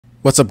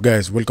What's up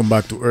guys, welcome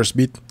back to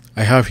Earthbeat.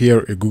 I have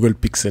here a Google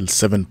Pixel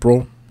 7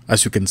 Pro.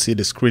 As you can see,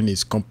 the screen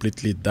is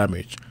completely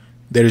damaged.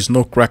 There is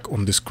no crack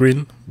on the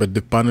screen, but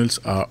the panels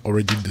are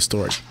already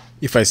destroyed.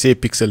 If I say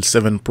Pixel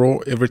 7 Pro,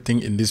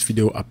 everything in this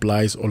video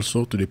applies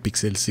also to the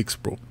Pixel 6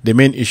 Pro. The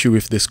main issue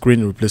with the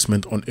screen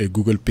replacement on a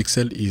Google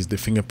Pixel is the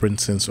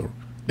fingerprint sensor.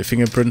 The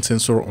fingerprint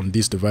sensor on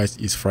this device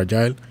is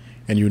fragile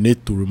and you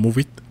need to remove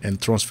it and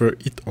transfer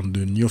it on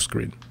the new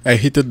screen. I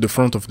heated the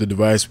front of the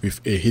device with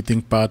a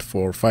heating pad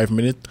for 5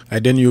 minutes. I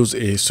then used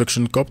a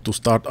suction cup to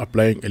start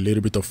applying a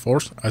little bit of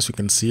force. As you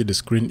can see, the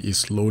screen is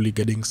slowly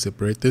getting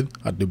separated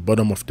at the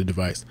bottom of the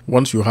device.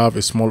 Once you have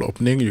a small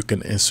opening, you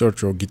can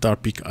insert your guitar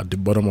pick at the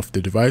bottom of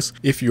the device.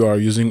 If you are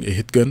using a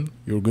heat gun,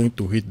 you're going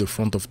to hit the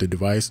front of the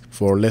device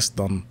for less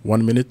than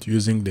 1 minute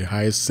using the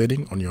highest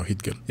setting on your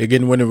heat gun.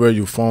 Again, whenever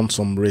you found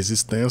some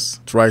resistance,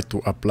 try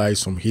to apply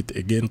some heat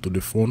again to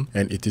the phone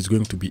and it is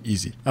going to be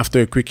easy.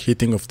 After a quick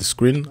heating of the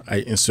screen, I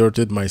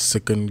inserted my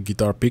second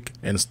guitar pick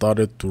and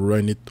started to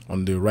run it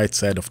on the right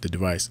side of the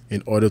device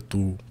in order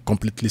to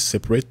completely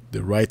separate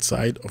the right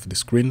side of the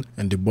screen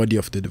and the body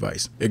of the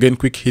device. Again,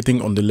 quick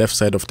heating on the left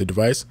side of the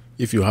device.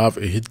 If you have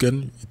a heat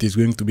gun, it is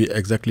going to be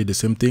exactly the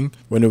same thing.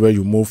 Whenever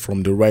you move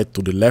from the right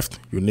to the left,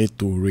 you need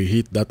to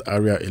reheat that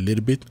area a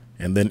little bit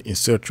and then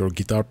insert your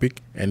guitar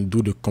pick and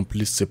do the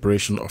complete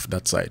separation of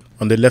that side.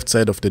 On the left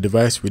side of the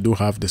device, we do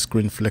have the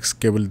screen flex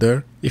cable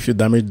there. If you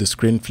damage the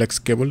screen flex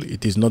cable,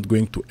 it is not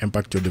going to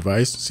impact your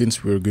device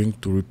since we are going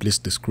to replace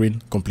the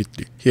screen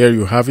completely. Here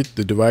you have it,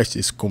 the device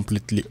is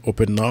completely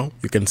open now.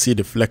 You can see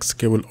the flex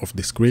cable of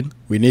the screen.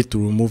 We need to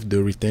remove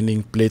the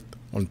retaining plate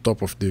on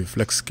top of the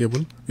flex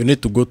cable. You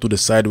need to go to the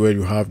side where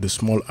you have the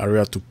small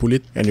area to pull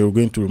it and you're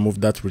going to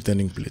remove that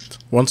retaining plate.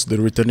 Once the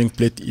retaining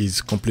plate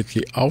is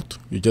completely out,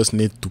 you just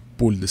need to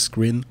pull the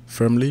screen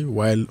firmly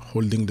while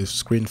holding the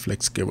screen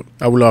flex cable.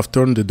 I will have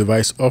turned the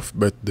device off,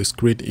 but the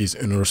screen is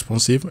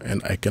unresponsive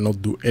and I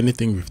cannot do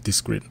anything with this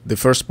screen. The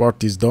first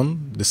part is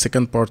done. The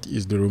second part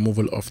is the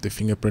removal of the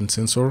fingerprint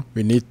sensor.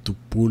 We need to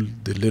pull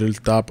the little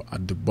tab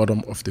at the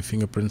bottom of the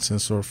fingerprint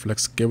sensor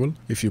flex cable.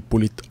 If you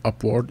pull it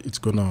upward, it's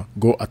gonna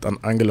go at an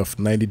angle of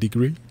 90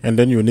 degrees, and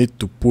then you need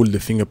to pull the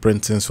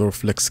fingerprint sensor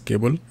flex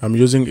cable. I'm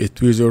using a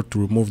tweezer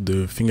to remove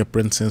the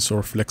fingerprint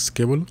sensor flex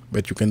cable,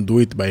 but you can do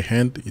it by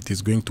hand. It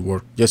is going to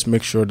work. Just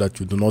make sure that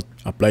you do not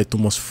apply too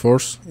much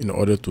force in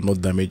order to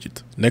not damage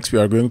it. Next, we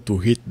are going to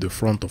hit the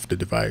front of the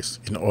device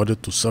in order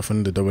to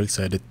soften the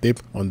double-sided tape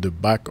on the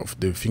back of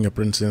the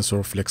fingerprint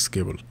sensor flex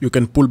cable. You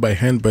can pull by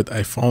hand, but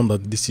I found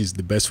that this is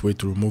the best way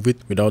to remove it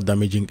without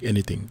damaging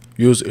anything.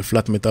 Use a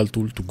flat metal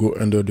tool to go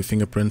under the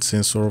fingerprint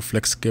sensor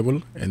flex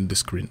cable and the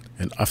screen,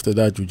 and after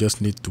that you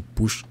just need to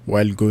push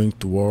while going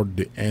toward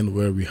the end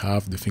where we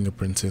have the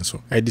fingerprint sensor.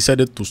 I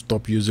decided to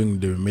stop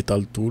using the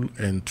metal tool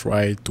and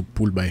try to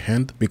pull by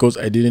hand because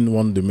I didn't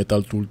want the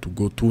metal tool to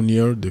go too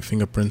near the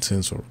fingerprint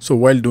sensor. So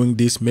while doing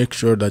this, make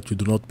sure that you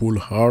do not pull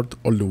hard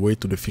all the way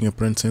to the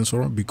fingerprint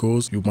sensor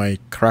because you might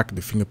crack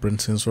the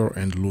fingerprint sensor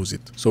and lose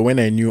it. So when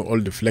I knew all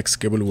the flex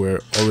cable were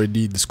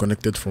already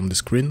disconnected from the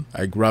screen,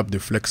 I grabbed the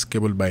flex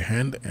cable by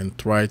hand and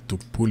tried to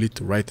pull it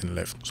right and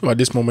left. So at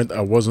this moment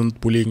I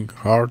wasn't pulling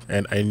hard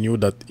and I knew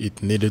that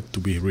it needed to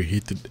be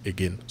reheated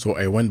again. So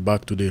I went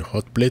back to the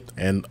hot plate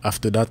and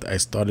after that I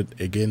started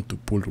again to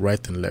pull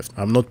right and left.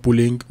 I'm not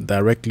pulling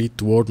directly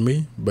toward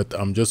me, but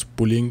I'm just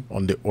pulling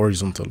on the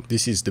horizontal.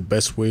 This is the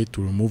best way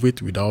to remove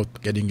it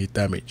without getting it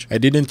damaged. I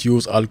didn't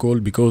use alcohol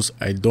because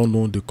I don't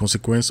know the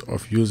consequence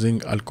of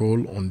using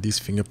alcohol on this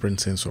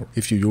fingerprint sensor.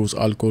 If you use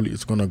alcohol,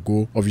 it's gonna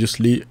go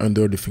obviously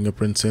under the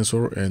fingerprint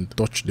sensor and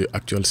touch the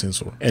actual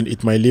sensor, and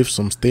it might leave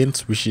some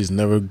stains, which is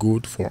never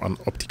good for an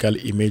optical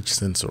image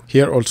sensor.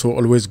 Here also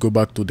always go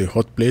back to the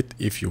hot plate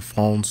if you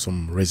found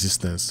some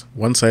resistance.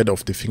 One side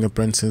of the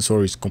fingerprint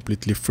sensor is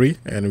completely free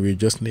and we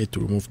just need to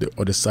remove the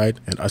other side,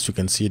 and as you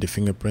can see, the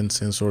fingerprint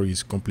sensor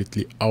is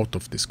completely out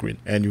of the screen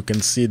and you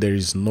can see there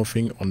is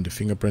nothing on the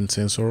fingerprint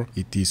sensor.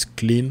 It is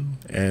clean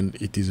and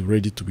it is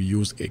ready to be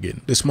used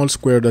again. The small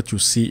square that you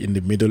see in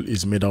the middle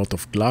is made out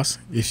of glass.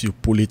 If you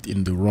pull it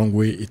in the wrong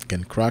way, it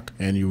can crack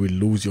and you will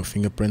lose your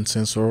fingerprint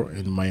sensor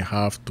and might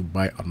have to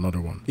buy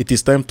another one. It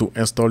is time to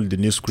install the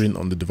new screen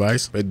on the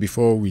device, but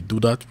before we do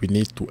that, we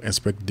need to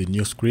inspect the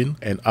new screen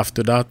and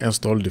after that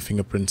install the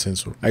fingerprint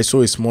sensor. I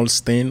saw a small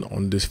stain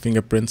on the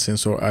fingerprint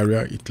sensor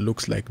area. It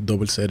looks like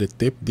double-sided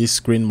tape. This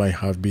screen might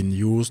have been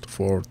used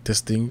for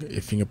testing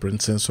a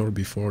fingerprint sensor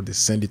before they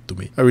send it to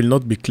me. I will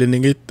not be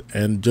cleaning it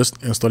and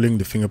just installing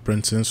the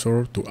fingerprint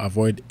sensor to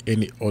avoid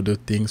any other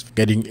things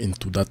getting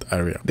into that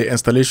area. The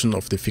installation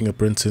of the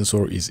fingerprint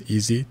sensor is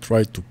easy.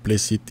 Try to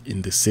place it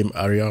in the same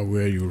area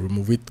where you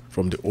remove it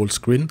from the old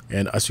screen,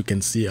 and as you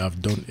can see,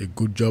 I've done a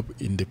good job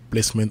in the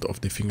placement of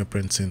the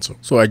fingerprint sensor.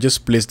 So I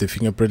just placed the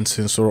fingerprint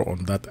sensor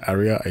on that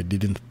area. I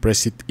didn't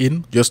press it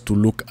in, just to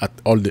look at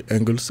all the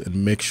angles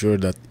and make sure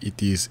that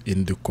it is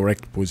in the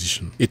correct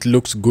position. It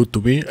looks good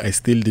to me. I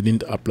still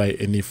didn't apply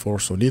any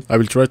force on it. I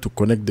will try to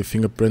connect the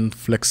fingerprint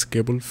flex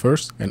cable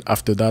first, and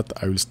after that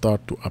I will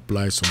start to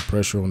apply some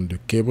pressure on the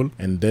cable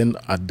and then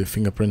add the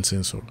fingerprint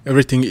sensor.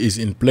 Everything is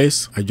in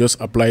place. I just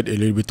applied a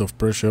little bit of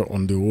pressure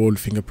on the whole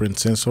fingerprint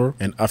sensor,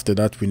 and after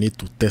that we need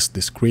to test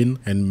the screen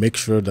and make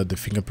sure that the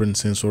fingerprint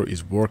sensor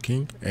is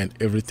working and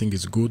everything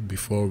is good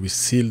before we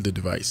seal the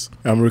device.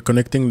 I'm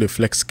reconnecting the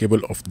flex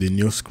cable of the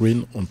new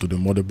screen onto the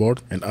motherboard,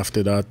 and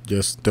after that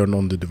just turn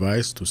on the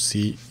device to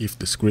see if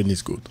the screen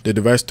is good. The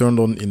device turned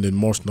on in the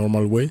most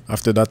normal way.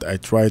 After that I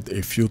tried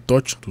a few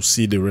touch to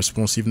see the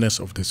responsiveness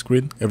of the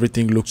screen.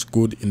 Everything looks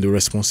good in the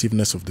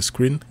responsiveness of the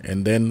screen,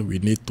 and then we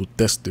need to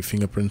test the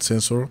fingerprint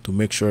sensor to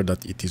make sure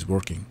that it is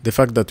working. The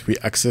fact that we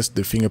access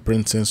the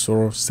fingerprint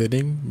sensor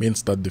setting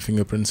means that the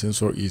fingerprint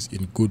sensor is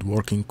in good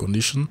working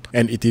condition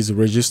and it is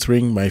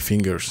registering my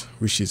fingers,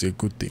 which is a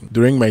good thing.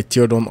 During my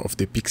teardown of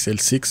the Pixel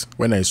 6,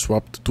 when I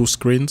swapped two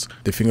screens,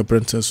 the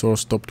fingerprint sensor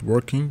stopped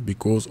working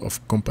because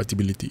of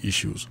compatibility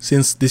issues.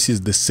 Since this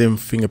is the same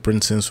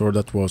fingerprint sensor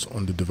that was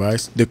on the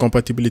device, the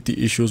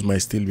compatibility issues might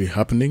still be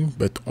happening,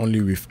 but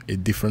only with a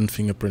different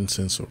fingerprint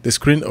sensor. The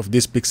screen of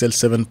this Pixel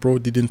 7 Pro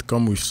didn't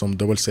come with some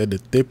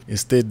double-sided tape.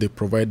 Instead, they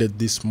provided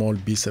this small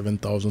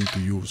B7000 to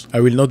use. I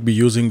will not be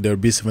using their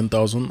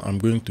B7000. I'm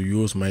going to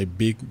use my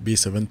big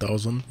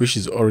B7000, which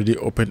is already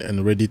open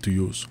and ready to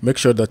use. Make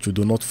sure that you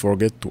do not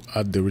forget to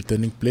add the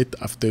retaining plate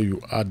after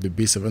you add the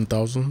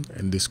B7000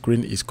 and the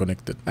screen is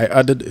connected. I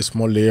added a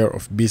small layer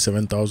of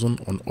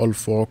B7000 on all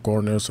four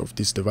corners of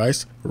this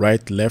device,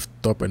 right, left,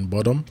 top and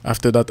bottom.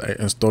 After that I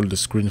installed the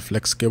screen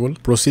flex cable.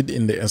 Proceed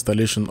in the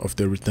installation of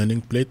the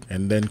retaining plate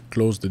and then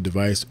close the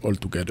device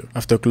altogether.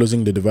 After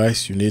closing the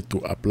device, you need to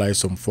apply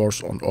some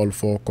force on all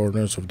four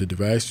corners of the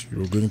device.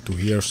 You're going to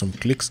hear some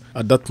clicks.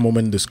 At that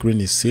moment the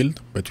screen is sealed,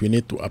 but we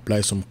need to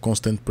apply some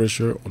constant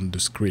pressure on the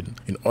screen.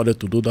 In order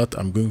to do that,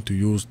 I'm going to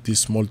use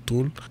this small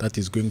tool that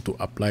is going to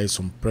apply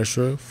some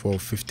pressure for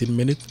 15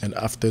 minutes, and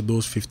after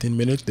those 15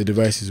 minutes the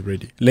device is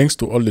ready. Links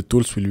to all the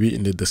tools will be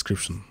in the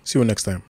description. See you next time.